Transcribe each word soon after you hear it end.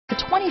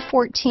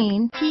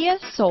2014 Kia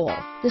Soul.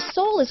 The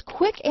Soul is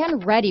quick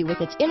and ready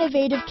with its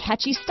innovative,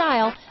 catchy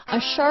style, a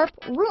sharp,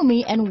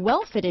 roomy, and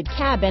well-fitted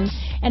cabin,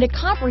 and a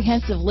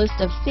comprehensive list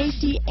of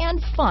safety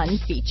and fun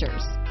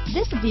features.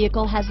 This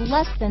vehicle has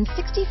less than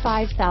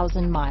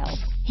 65,000 miles.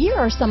 Here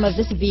are some of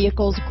this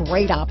vehicle's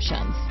great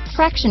options: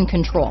 traction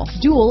control,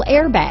 dual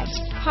airbags,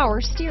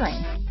 power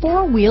steering,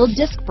 four-wheel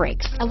disc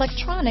brakes,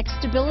 electronic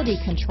stability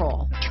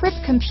control, trip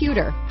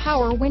computer,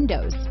 power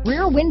windows,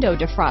 rear window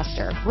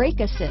defroster, brake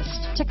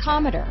assist,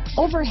 tachometer,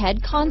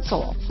 overhead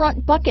console,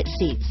 front bucket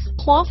seats,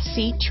 cloth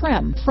seat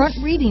trim, front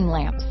reading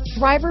lamps,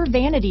 driver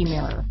vanity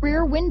mirror,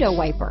 rear window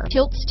wiper,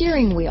 tilt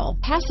steering wheel,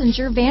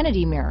 passenger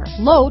vanity mirror,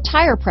 low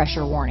tire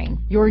pressure warning.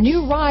 Your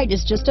new ride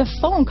is just a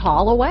phone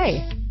call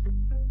away.